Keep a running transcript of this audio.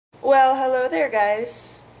Well, hello there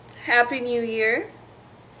guys. Happy New Year.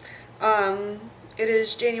 It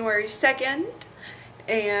is January 2nd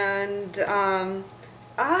and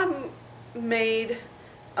I made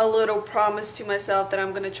a little promise to myself that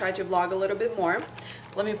I'm going to try to vlog a little bit more.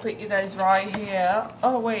 Let me put you guys right here.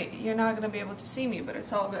 Oh wait, you're not going to be able to see me, but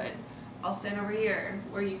it's all good. I'll stand over here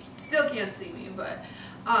where you still can't see me, but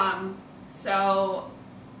so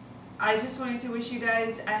I just wanted to wish you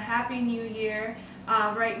guys a happy new year.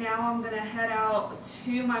 Right now I'm gonna head out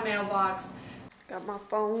to my mailbox. Got my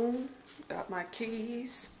phone, got my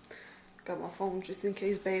keys, got my phone just in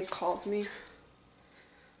case babe calls me.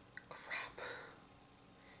 Crap.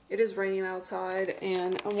 It is raining outside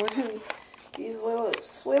and I'm wearing these little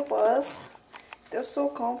slippers. They're so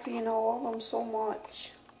comfy and I love them so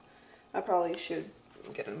much. I probably should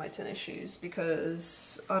get in my tennis shoes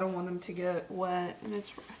because I don't want them to get wet, and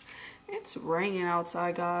it's raining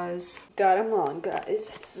outside, guys. Got them on, guys.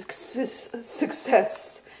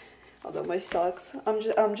 Success. Although my socks.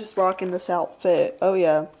 I'm just rocking this outfit. Oh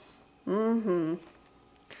yeah.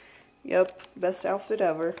 Yep, best outfit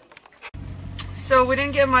ever. So we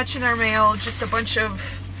didn't get much in our mail, just a bunch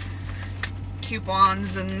of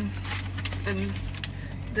coupons and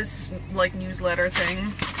this like newsletter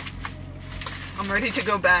thing. I'm ready to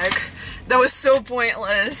go back. That was so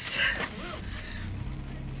pointless.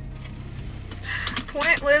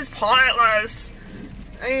 Pointless.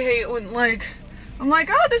 I hate when I'm like,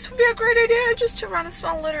 oh, this would be a great idea just to run a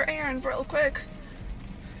small little errand real quick.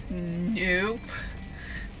 Nope.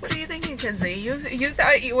 What are you thinking, Kenzie? You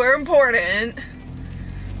thought you were important.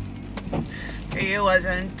 You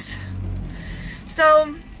wasn't.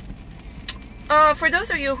 So, for those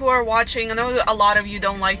of you who are watching, I know a lot of you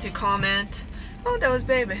don't like to comment. Oh, that was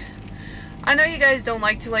baby. I know you guys don't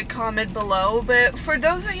like to comment below, but for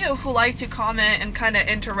those of you who like to comment and kind of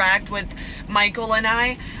interact with Michael and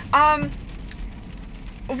I,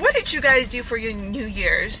 what did you guys do for your New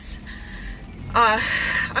Year's?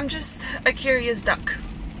 I'm just a curious duck.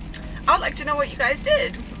 I would like to know what you guys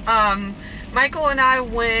did. Michael and I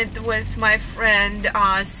went with my friend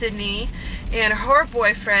Sydney and her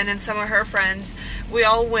boyfriend and some of her friends. We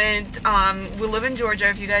all went, we live in Georgia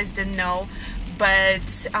if you guys didn't know.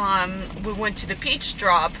 But we went to the Peach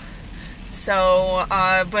Drop, so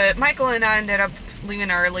but Michael and I ended up leaving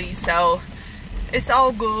early, so it's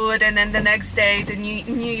all good. And then the next day, the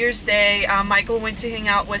New Year's Day, Michael went to hang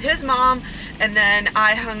out with his mom, and then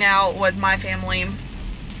I hung out with my family.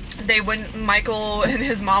 Michael and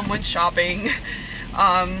his mom went shopping.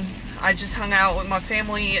 I just hung out with my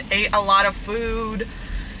family, ate a lot of food,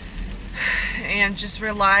 and just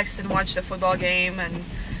relaxed and watched the football game and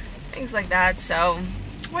things like that. So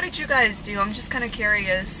what did you guys do? I'm just kind of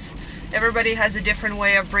curious. Everybody has a different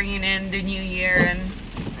way of bringing in the new year, and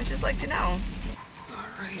I just like to know.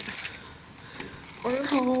 Alright, we're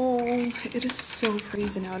home. It is so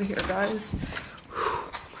freezing out here, guys. Oh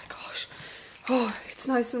my gosh. Oh, it's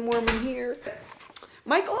nice and warm in here.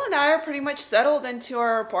 Michael and I are pretty much settled into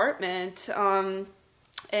our apartment, and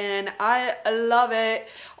I love it.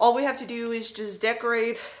 All we have to do is just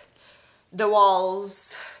decorate the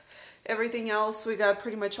walls. Everything else, we got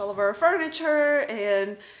pretty much all of our furniture,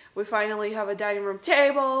 and we finally have a dining room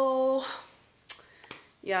table.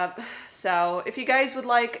 Yep. So if you guys would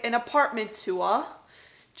like an apartment tour,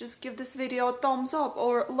 just give this video a thumbs up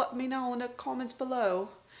or let me know in the comments below.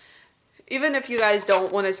 Even if you guys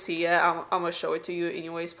don't want to see it, I'm gonna show it to you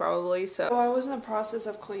anyways, probably. So I was in the process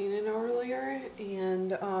of cleaning earlier,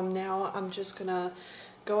 and now I'm just gonna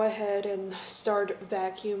go ahead and start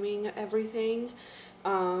vacuuming everything.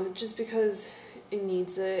 Just because it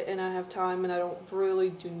needs it and I have time, and I do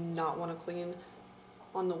not want to clean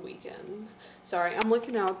on the weekend. Sorry, I'm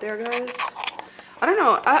looking out there, guys. I don't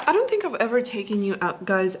know, I don't think I've ever taken you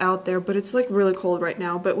guys out there, but it's like really cold right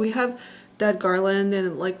now. But we have that garland and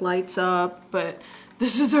it like lights up, but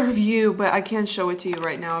this is our view, but I can't show it to you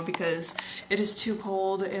right now because it is too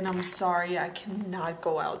cold, and I'm sorry I cannot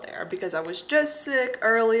go out there because I was just sick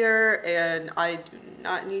earlier and I do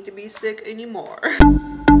not need to be sick anymore.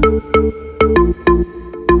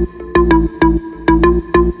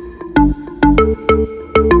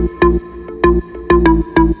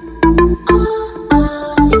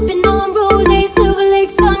 Sipping on rosé, Silver Lake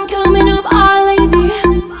sun coming up all lazy.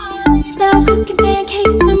 Style cooking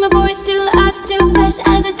pancakes for my boy, still up, still fresh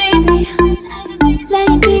as a daisy.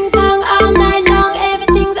 Playing ping pong all night long,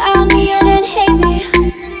 everything's all neon and hazy.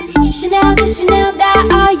 Chanel this, Chanel that,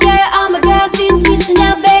 oh yeah, all my girls vintage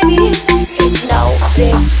Chanel, baby. It's no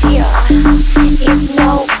big deal. It's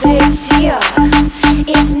no big deal.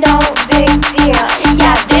 It's no big deal.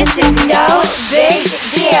 Yeah, this is no big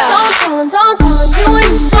deal. Don't tell him, you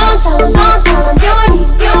and don't tell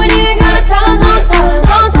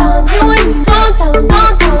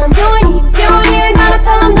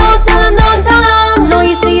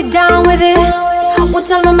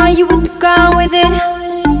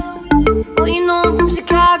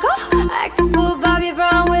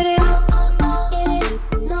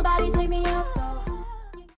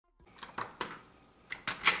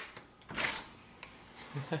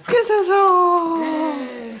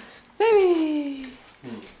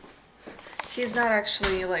He's not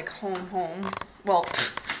actually like home. Well,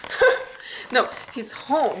 no, he's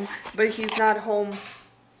home, but he's not home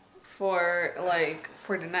for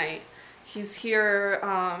the night. He's here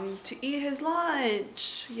to eat his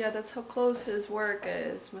lunch. Yeah, that's how close his work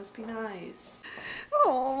is. Must be nice.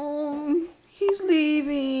 Oh, he's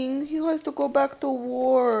leaving. He has to go back to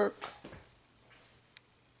work.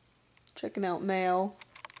 Checking out mail.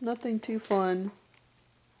 Nothing too fun.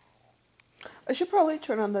 I should probably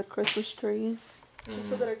turn on that Christmas tree just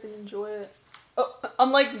so that I can enjoy it. Oh,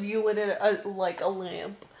 I'm like viewing it as like a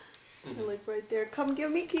lamp. Like right there. Come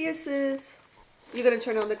give me kisses. You gonna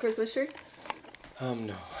turn on the Christmas tree?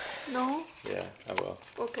 No. No? Yeah, I will.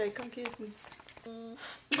 Okay, come kiss me.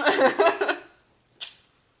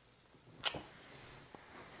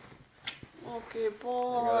 Okay,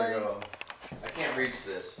 boy. I gotta go. I can't reach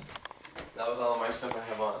this. That was all of my stuff I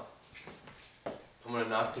have on. I'm gonna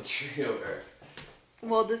knock the tree over.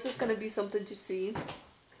 Well, this is gonna be something to see.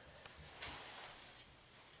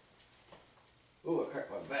 Ooh, I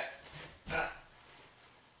cracked my back. Ah.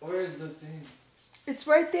 Where's the thing? It's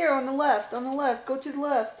right there on the left. On the left. Go to the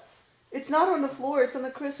left. It's not on the floor. It's on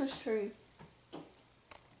the Christmas tree.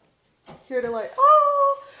 Here to like.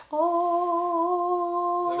 Oh!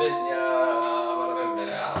 Oh! Yeah.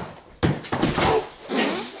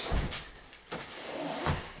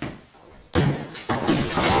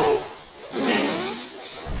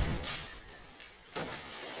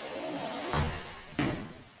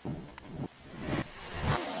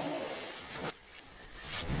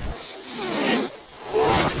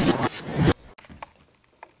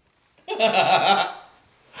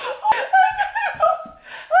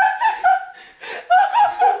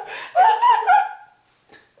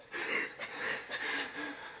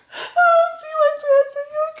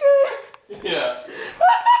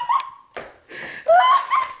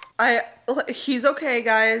 He's okay,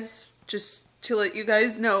 guys. Just to let you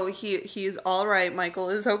guys know, he's all right. Michael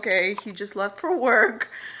is okay. He just left for work.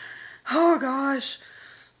 Oh gosh.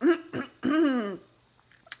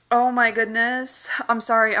 Oh my goodness. I'm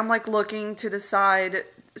sorry. I'm like looking to the side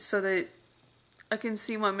so that I can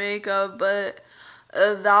see my makeup, but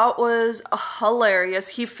that was hilarious.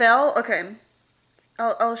 He fell. Okay.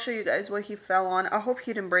 I'll show you guys what he fell on. I hope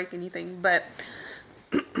he didn't break anything, but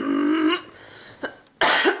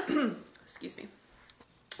excuse me.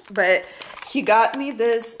 But he got me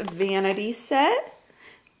this vanity set.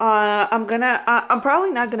 I'm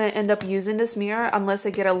probably not gonna end up using this mirror unless I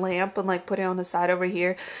get a lamp and like put it on the side over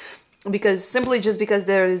here, because just because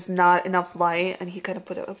there is not enough light, and he kind of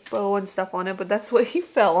put a bow and stuff on it, but that's what he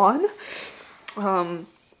fell on.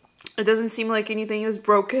 It doesn't seem like anything is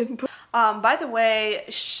broken. By the way,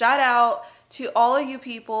 shout out to all of you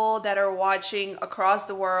people that are watching across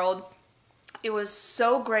the world. It was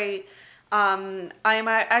so great. I'm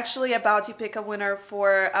actually about to pick a winner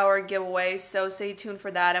for our giveaway, so stay tuned for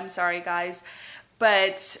that. I'm sorry, guys.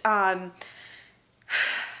 But I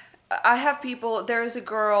have people. There is a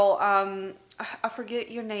girl, I forget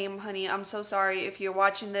your name, honey. I'm so sorry if you're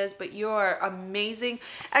watching this, but you're amazing.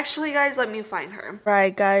 Actually, guys, let me find her.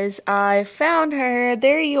 Right, guys, I found her.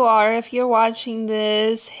 There you are if you're watching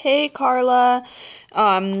this. Hey, Carla.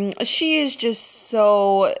 She is just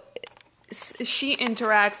so... She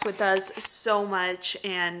interacts with us so much,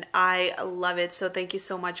 and I love it. So thank you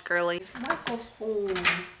so much, girly. Michael's home.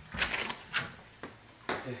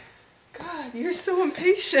 God, you're so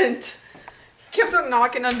impatient. He kept on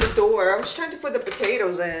knocking on the door. I was trying to put the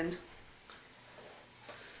potatoes in.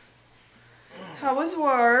 How was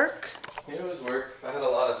work? It was work. I had a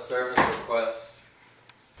lot of service requests.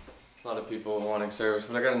 A lot of people wanting service,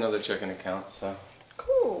 but I got another checking account, so.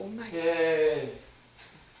 Cool, nice. Yay!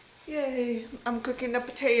 Yay. I'm cooking the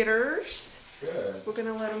potatoes. Good. We're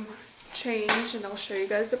gonna let them change, and I'll show you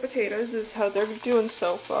guys the potatoes. This is how they're doing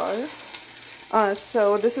so far.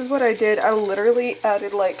 So this is what I did. I literally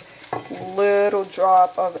added like little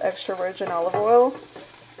drop of extra virgin olive oil,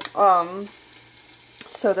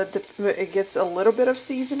 so that it gets a little bit of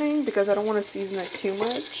seasoning, because I don't want to season it too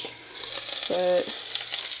much. But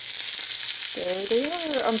there they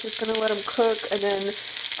are. I'm just gonna let them cook, and then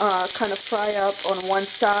kind of fry up on one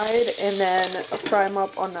side, and then fry them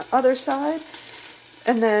up on the other side.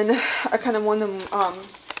 And then I kind of want them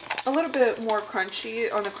a little bit more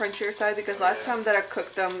crunchy, on the crunchier side, because last time that I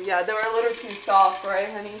cooked them, yeah, they were a little too soft, right,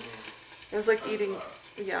 honey? It was like eating,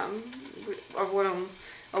 yeah, I want them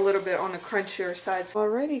a little bit on the crunchier side.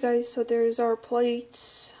 Alrighty, guys, so there's our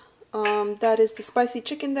plates. That is the spicy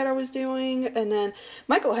chicken that I was doing. And then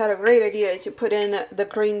Michael had a great idea to put in the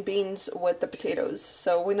green beans with the potatoes.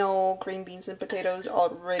 So we know green beans and potatoes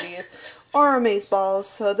already are amazeballs.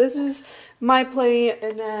 So this is my plate,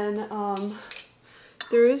 and then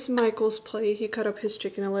there is Michael's plate. He cut up his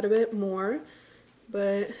chicken a little bit more,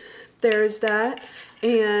 but there's that.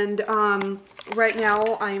 And right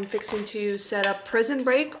now I'm fixing to set up Prison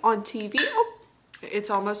Break on TV. Oh, it's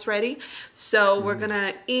almost ready. So we're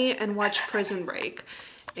gonna eat and watch Prison Break.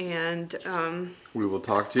 And we will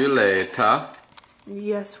talk to you later.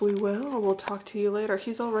 yes, we will. We'll talk to you later.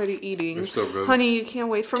 He's already eating. They're so good. Honey, you can't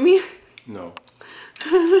wait for me? No.